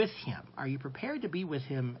with him? Are you prepared to be with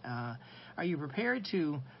him? Are you prepared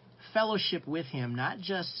to fellowship with him, not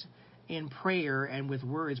just in prayer and with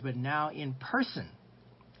words, but now in person?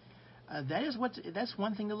 That's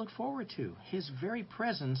one thing to look forward to. His very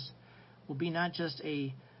presence will be not just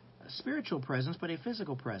a spiritual presence, but a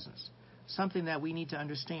physical presence, something that we need to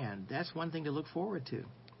understand. That's one thing to look forward to.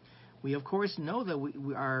 We, of course, know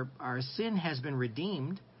that our sin has been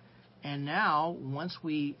redeemed, and now,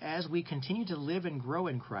 as we continue to live and grow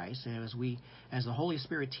in Christ, and as the Holy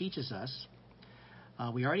Spirit teaches us,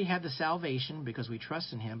 we already have the salvation because we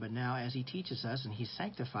trust in him, but now as he teaches us and he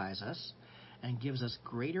sanctifies us and gives us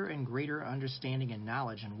greater and greater understanding and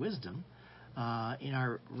knowledge and wisdom in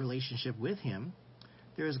our relationship with him,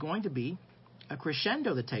 there is going to be a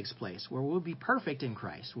crescendo that takes place where we'll be perfect in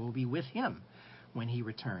Christ. We'll be with him when he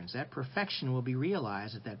returns. That perfection will be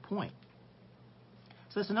realized at that point.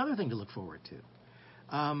 So that's another thing to look forward to.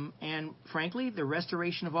 And frankly, the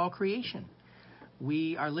restoration of all creation.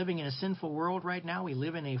 We are living in a sinful world right now. We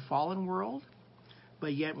live in a fallen world.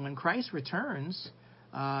 But yet when Christ returns,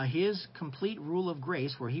 his complete rule of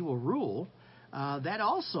grace, where he will rule, that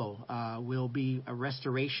also will be a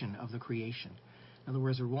restoration of the creation. In other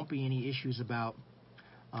words, there won't be any issues about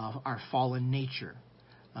our fallen nature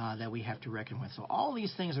that we have to reckon with. So all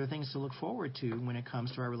these things are things to look forward to when it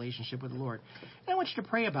comes to our relationship with the Lord. And I want you to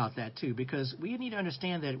pray about that too, because we need to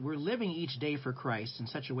understand that we're living each day for Christ in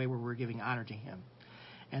such a way where we're giving honor to him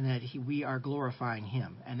and that we are glorifying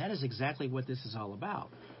him. And that is exactly what this is all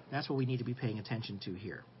about. That's what we need to be paying attention to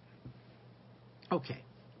here. Okay.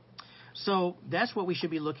 So that's what we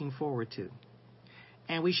should be looking forward to.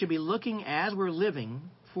 And we should be looking, as we're living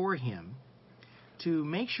for him, to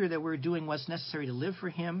make sure that we're doing what's necessary to live for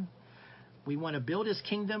him. We want to build his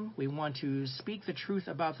kingdom. We want to speak the truth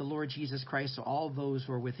about the Lord Jesus Christ to all those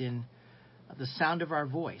who are within the sound of our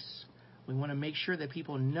voice. We want to make sure that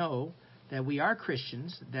people know that we are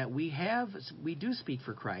Christians, that we do speak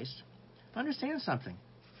for Christ. Understand something.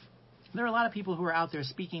 There are a lot of people who are out there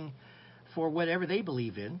speaking for whatever they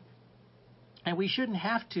believe in, and we shouldn't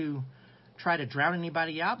have to try to drown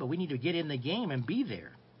anybody out, but we need to get in the game and be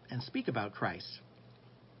there and speak about Christ.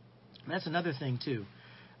 That's another thing, too.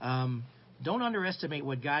 Don't underestimate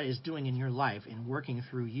what God is doing in your life in working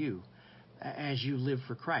through you as you live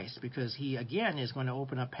for Christ, because he, again, is going to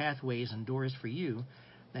open up pathways and doors for you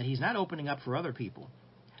that he's not opening up for other people.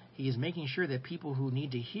 He is making sure that people who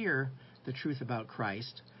need to hear the truth about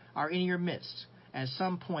Christ are in your midst at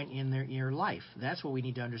some point in your life. That's what we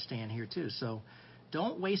need to understand here, too. So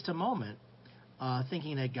don't waste a moment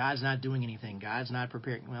thinking that God's not doing anything. God's not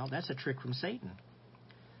preparing. Well, that's a trick from Satan.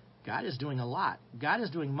 God is doing a lot. God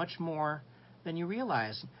is doing much more than you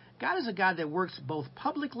realize. God is a God that works both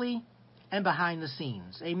publicly and behind the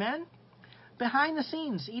scenes. Amen? Behind the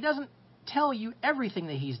scenes. He doesn't tell you everything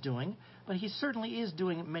that he's doing, but he certainly is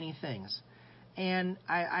doing many things. And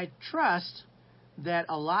I trust that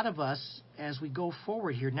a lot of us, as we go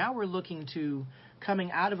forward here, now we're looking to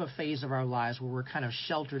coming out of a phase of our lives where we're kind of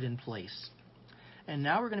sheltered in place. And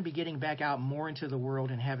now we're going to be getting back out more into the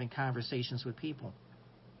world and having conversations with people.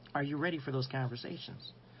 Are you ready for those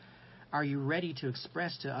conversations? Are you ready to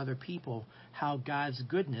express to other people how God's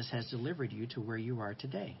goodness has delivered you to where you are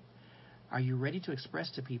today? Are you ready to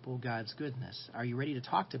express to people God's goodness? Are you ready to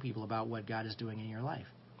talk to people about what God is doing in your life?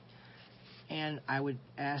 And I would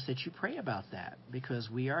ask that you pray about that, because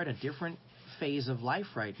we are at a different phase of life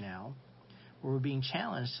right now where we're being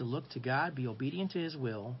challenged to look to God, be obedient to His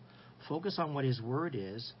will, focus on what His word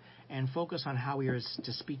is, and focus on how we are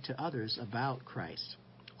to speak to others about Christ.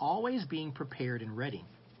 Always being prepared and ready.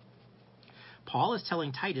 Paul is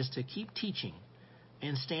telling Titus to keep teaching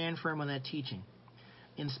and stand firm on that teaching.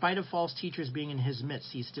 In spite of false teachers being in his midst,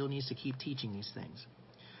 he still needs to keep teaching these things.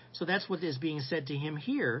 So that's what is being said to him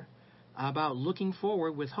here about looking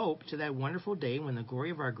forward with hope to that wonderful day when the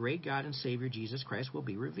glory of our great God and Savior Jesus Christ will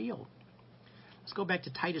be revealed. Let's go back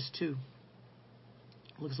to Titus 2.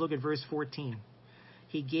 Let's look at verse 14.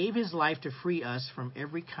 He gave his life to free us from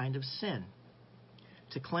every kind of sin,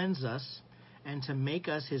 to cleanse us, and to make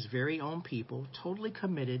us his very own people, totally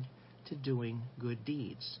committed to doing good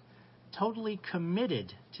deeds. Totally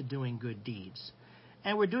committed to doing good deeds.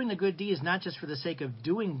 And we're doing the good deeds not just for the sake of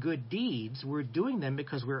doing good deeds. We're doing them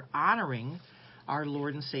because we're honoring our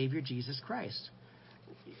Lord and Savior Jesus Christ.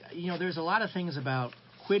 There's a lot of things about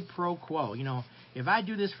quid pro quo. If I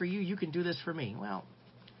do this for you, you can do this for me. Well,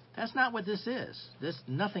 that's not what this is. There's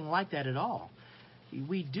nothing like that at all.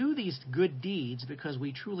 We do these good deeds because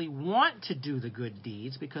we truly want to do the good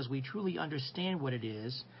deeds, because we truly understand what it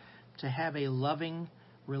is to have a loving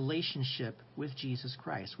relationship with Jesus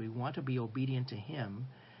Christ. We want to be obedient to Him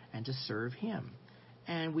and to serve Him.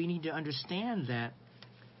 And we need to understand that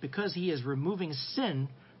because He is removing sin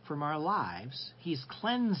from our lives, He's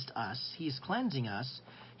cleansed us, He's cleansing us.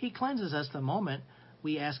 He cleanses us the moment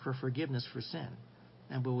we ask for forgiveness for sin.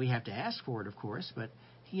 But we have to ask for it, of course, but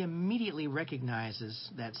He immediately recognizes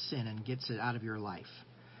that sin and gets it out of your life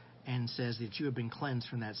and says that you have been cleansed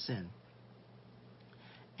from that sin.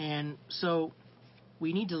 And so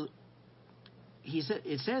we need to,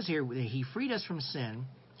 it says here, that He freed us from sin.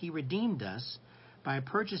 He redeemed us by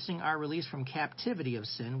purchasing our release from captivity of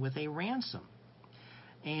sin with a ransom.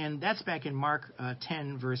 And that's back in Mark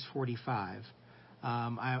 10, verse 45.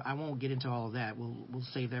 I won't get into all of that. We'll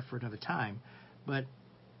save that for another time. But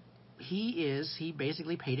He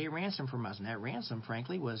basically paid a ransom from us. And that ransom,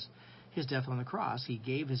 frankly, was His death on the cross. He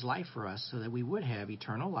gave His life for us so that we would have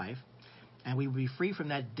eternal life and we would be free from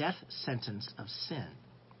that death sentence of sin.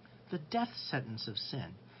 The death sentence of sin.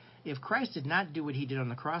 If Christ did not do what He did on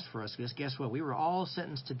the cross for us, guess what? We were all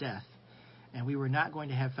sentenced to death, and we were not going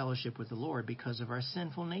to have fellowship with the Lord because of our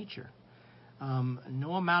sinful nature.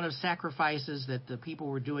 No amount of sacrifices that the people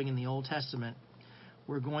were doing in the Old Testament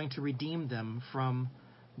were going to redeem them from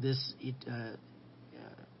this,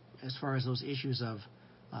 as far as those issues of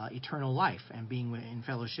eternal life and being in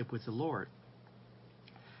fellowship with the Lord.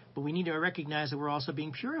 But we need to recognize that we're also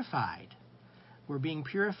being purified. We're being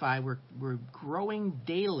purified. We're growing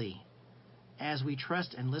daily as we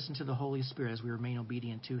trust and listen to the Holy Spirit, as we remain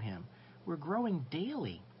obedient to Him. We're growing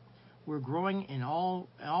daily. We're growing in all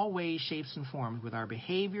ways, shapes, and forms, with our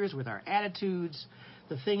behaviors, with our attitudes,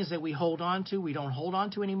 the things that we hold on to, we don't hold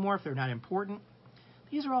on to anymore if they're not important.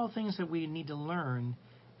 These are all things that we need to learn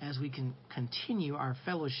as we can continue our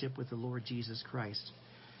fellowship with the Lord Jesus Christ.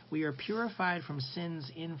 We are purified from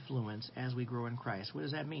sin's influence as we grow in Christ. What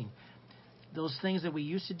does that mean? Those things that we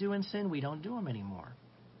used to do in sin, we don't do them anymore.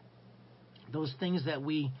 Those things that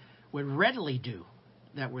we would readily do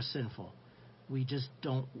that were sinful, we just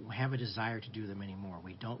don't have a desire to do them anymore.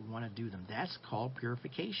 We don't want to do them. That's called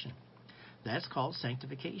purification. That's called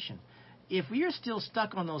sanctification. If we are still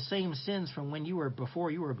stuck on those same sins from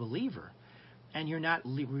before you were a believer, and you're not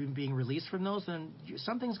being released from those, then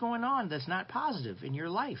something's going on that's not positive in your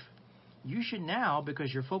life. You should now,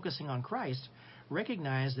 because you're focusing on Christ,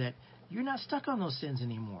 recognize that you're not stuck on those sins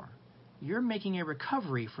anymore. You're making a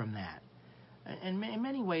recovery from that. And in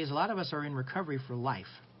many ways, a lot of us are in recovery for life.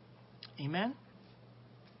 Amen?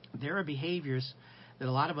 There are behaviors that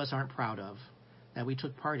a lot of us aren't proud of, that we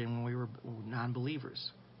took part in when we were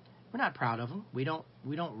non-believers. We're not proud of them. We don't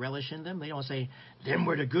relish in them. They don't say, "Them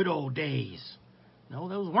were the good old days." No,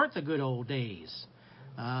 those weren't the good old days.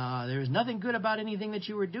 There's nothing good about anything that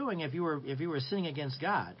you were doing if you were sinning against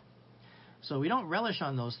God. So we don't relish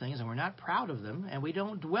on those things, and we're not proud of them, and we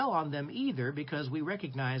don't dwell on them either, because we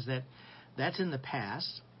recognize that that's in the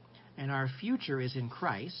past, and our future is in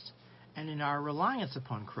Christ, and in our reliance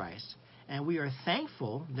upon Christ. And we are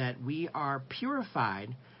thankful that we are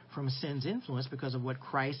purified from sin's influence because of what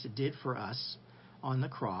Christ did for us on the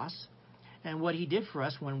cross and what He did for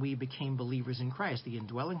us when we became believers in Christ. The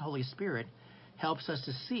indwelling Holy Spirit helps us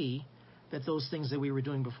to see that those things that we were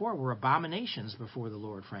doing before were abominations before the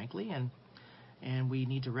Lord, frankly, and we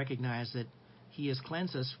need to recognize that He has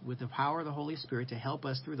cleansed us with the power of the Holy Spirit to help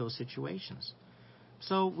us through those situations.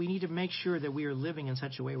 So we need to make sure that we are living in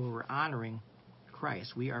such a way where we're honoring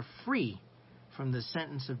Christ. We are free from the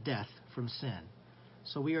sentence of death from sin.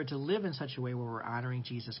 So we are to live in such a way where we're honoring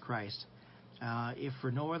Jesus Christ, if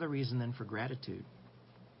for no other reason than for gratitude.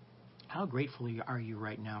 How grateful are you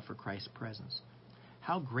right now for Christ's presence?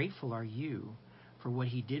 How grateful are you for what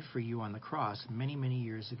He did for you on the cross many, many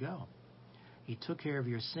years ago? He took care of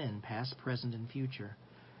your sin, past, present, and future,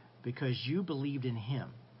 because you believed in Him,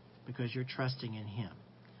 because you're trusting in Him.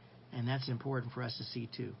 And that's important for us to see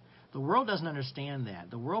too. The world doesn't understand that.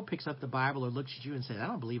 The world picks up the Bible or looks at you and says, I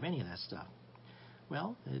don't believe any of that stuff.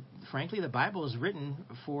 Well, frankly, the Bible is written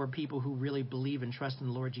for people who really believe and trust in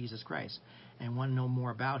the Lord Jesus Christ and want to know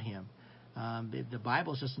more about Him. The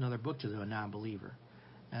Bible is just another book to a non-believer.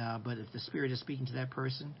 But if the Spirit is speaking to that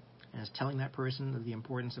person and is telling that person of the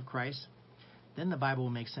importance of Christ, then the Bible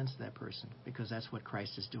will make sense to that person, because that's what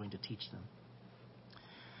Christ is doing to teach them.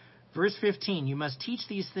 Verse 15, you must teach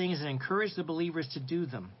these things and encourage the believers to do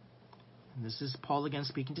them. And this is Paul again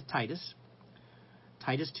speaking to Titus.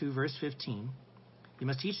 Titus 2, verse 15. You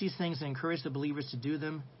must teach these things and encourage the believers to do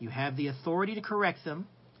them. You have the authority to correct them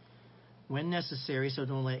when necessary, so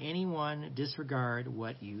don't let anyone disregard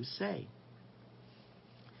what you say.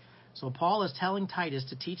 So Paul is telling Titus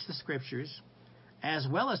to teach the Scriptures as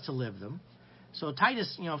well as to live them. So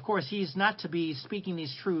Titus, of course, he's not to be speaking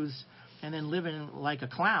these truths and then living like a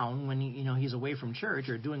clown when he's away from church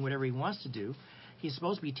or doing whatever he wants to do. He's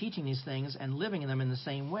supposed to be teaching these things and living them in the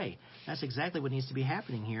same way. That's exactly what needs to be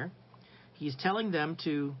happening here. He's telling them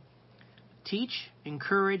to teach,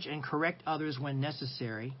 encourage, and correct others when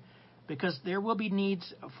necessary, because there will be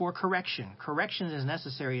needs for correction. Correction is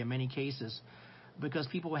necessary in many cases because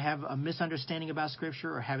people have a misunderstanding about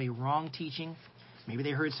Scripture or have a wrong teaching. Maybe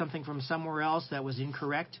they heard something from somewhere else that was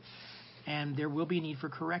incorrect, and there will be need for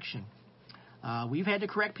correction. We've had to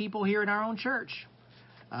correct people here in our own church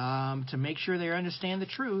to make sure they understand the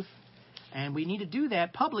truth, and we need to do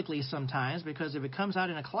that publicly sometimes, because if it comes out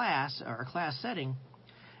in a class or a class setting,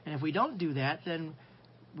 and if we don't do that, then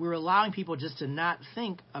we're allowing people just to not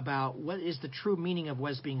think about what is the true meaning of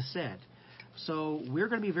what's being said. So we're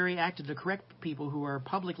going to be very active to correct people who are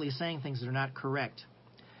publicly saying things that are not correct.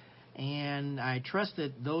 And I trust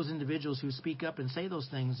that those individuals who speak up and say those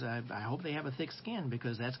things, I hope they have a thick skin,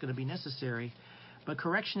 because that's going to be necessary. But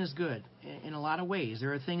correction is good in a lot of ways.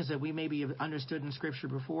 There are things that we maybe have understood in Scripture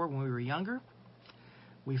before when we were younger.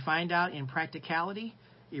 We find out in practicality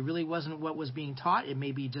it really wasn't what was being taught. It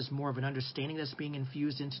may be just more of an understanding that's being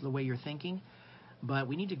infused into the way you're thinking. But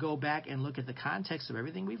we need to go back and look at the context of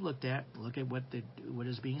everything we've looked at, look at what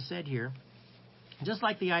is being said here. Just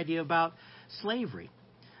like the idea about slavery.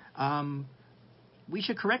 We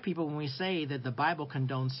should correct people when we say that the Bible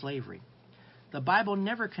condones slavery. The Bible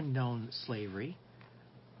never condoned slavery.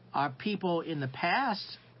 People in the past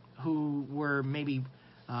who were maybe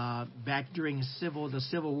back during the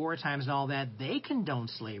Civil War times and all that, they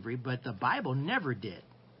condoned slavery, but the Bible never did.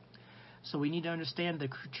 So we need to understand the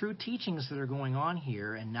true teachings that are going on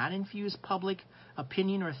here and not infuse public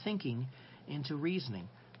opinion or thinking into reasoning.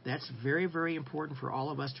 That's very, very important for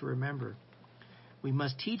all of us to remember. We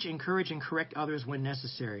must teach, encourage, and correct others when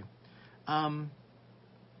necessary. There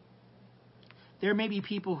may be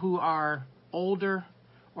people who are older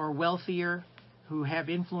or wealthier who have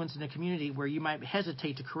influence in the community where you might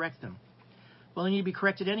hesitate to correct them. Well, they need to be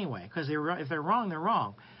corrected anyway, because if they're wrong, they're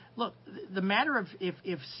wrong. Look, the matter of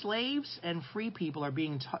if slaves and free people are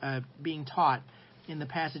being taught in the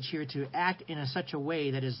passage here to act in such a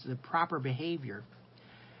way that is the proper behavior,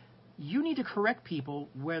 you need to correct people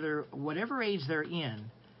whatever age they're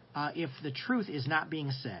in if the truth is not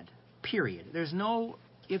being said, period. There's no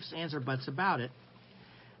ifs, ands, or buts about it.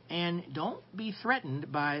 And don't be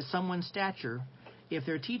threatened by someone's stature. If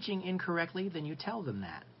they're teaching incorrectly, then you tell them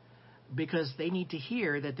that, because they need to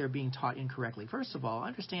hear that they're being taught incorrectly. First of all,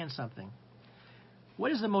 understand something.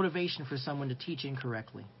 What is the motivation for someone to teach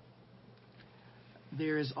incorrectly?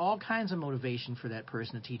 There's all kinds of motivation for that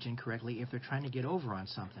person to teach incorrectly if they're trying to get over on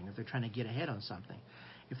something, if they're trying to get ahead on something,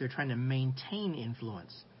 if they're trying to maintain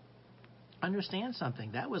influence. Understand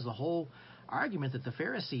something. That was the whole argument that the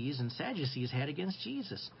Pharisees and Sadducees had against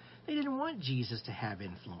Jesus. They didn't want Jesus to have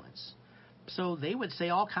influence. So they would say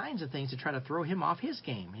all kinds of things to try to throw him off his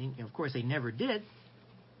game. And of course, they never did.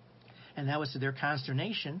 And that was to their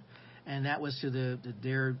consternation. And that was to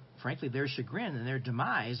their chagrin and their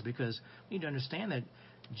demise, because we need to understand that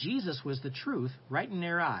Jesus was the truth right in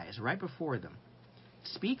their eyes, right before them.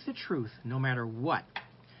 Speak the truth no matter what.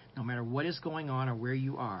 No matter what is going on or where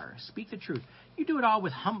you are, speak the truth. You do it all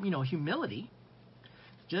with humility.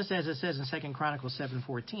 Just as it says in 2 Chronicles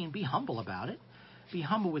 7:14, be humble about it. Be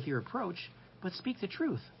humble with your approach, but speak the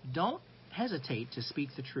truth. Don't hesitate to speak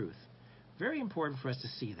the truth. Very important for us to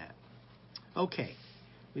see that. Okay,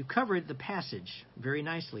 we've covered the passage very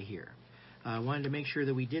nicely here. I wanted to make sure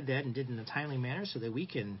that we did that and did it in a timely manner so that we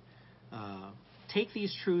can take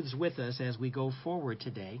these truths with us as we go forward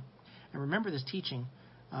today. And remember this teaching,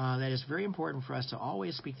 that it's very important for us to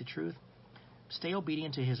always speak the truth. Stay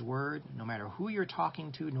obedient to His Word, no matter who you're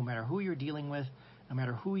talking to, no matter who you're dealing with, no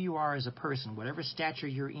matter who you are as a person, whatever stature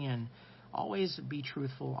you're in. Always be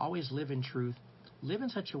truthful. Always live in truth. Live in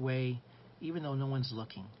such a way, even though no one's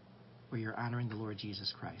looking, where you're honoring the Lord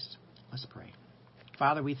Jesus Christ. Let's pray.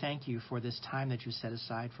 Father, we thank you for this time that you set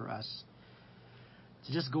aside for us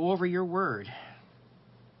to just go over your word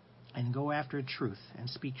and go after truth and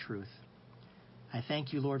speak truth. I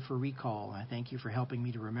thank you, Lord, for recall. I thank you for helping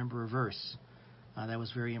me to remember a verse that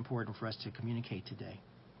was very important for us to communicate today.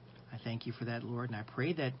 I thank you for that, Lord, and I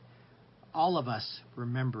pray that all of us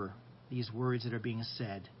remember these words that are being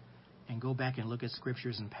said and go back and look at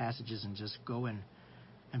scriptures and passages and just go and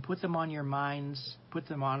put them on your minds, put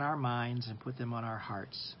them on our minds, and put them on our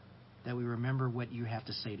hearts, that we remember what you have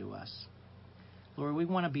to say to us. Lord, we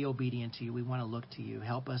want to be obedient to you. We want to look to you.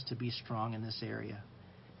 Help us to be strong in this area.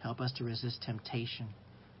 Help us to resist temptation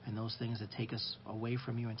and those things that take us away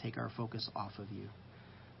from you and take our focus off of you.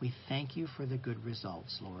 We thank you for the good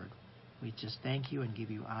results, Lord. We just thank you and give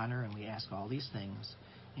you honor, and we ask all these things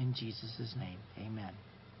in Jesus' name. Amen.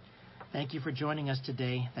 Thank you for joining us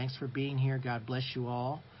today. Thanks for being here. God bless you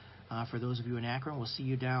all. For those of you in Akron, we'll see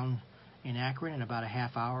you down in Akron in about a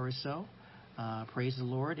half hour or so. Praise the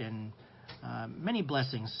Lord, and many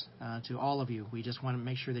blessings to all of you. We just want to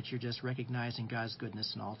make sure that you're just recognizing God's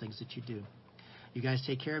goodness in all things that you do. You guys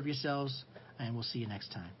take care of yourselves, and we'll see you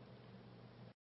next time.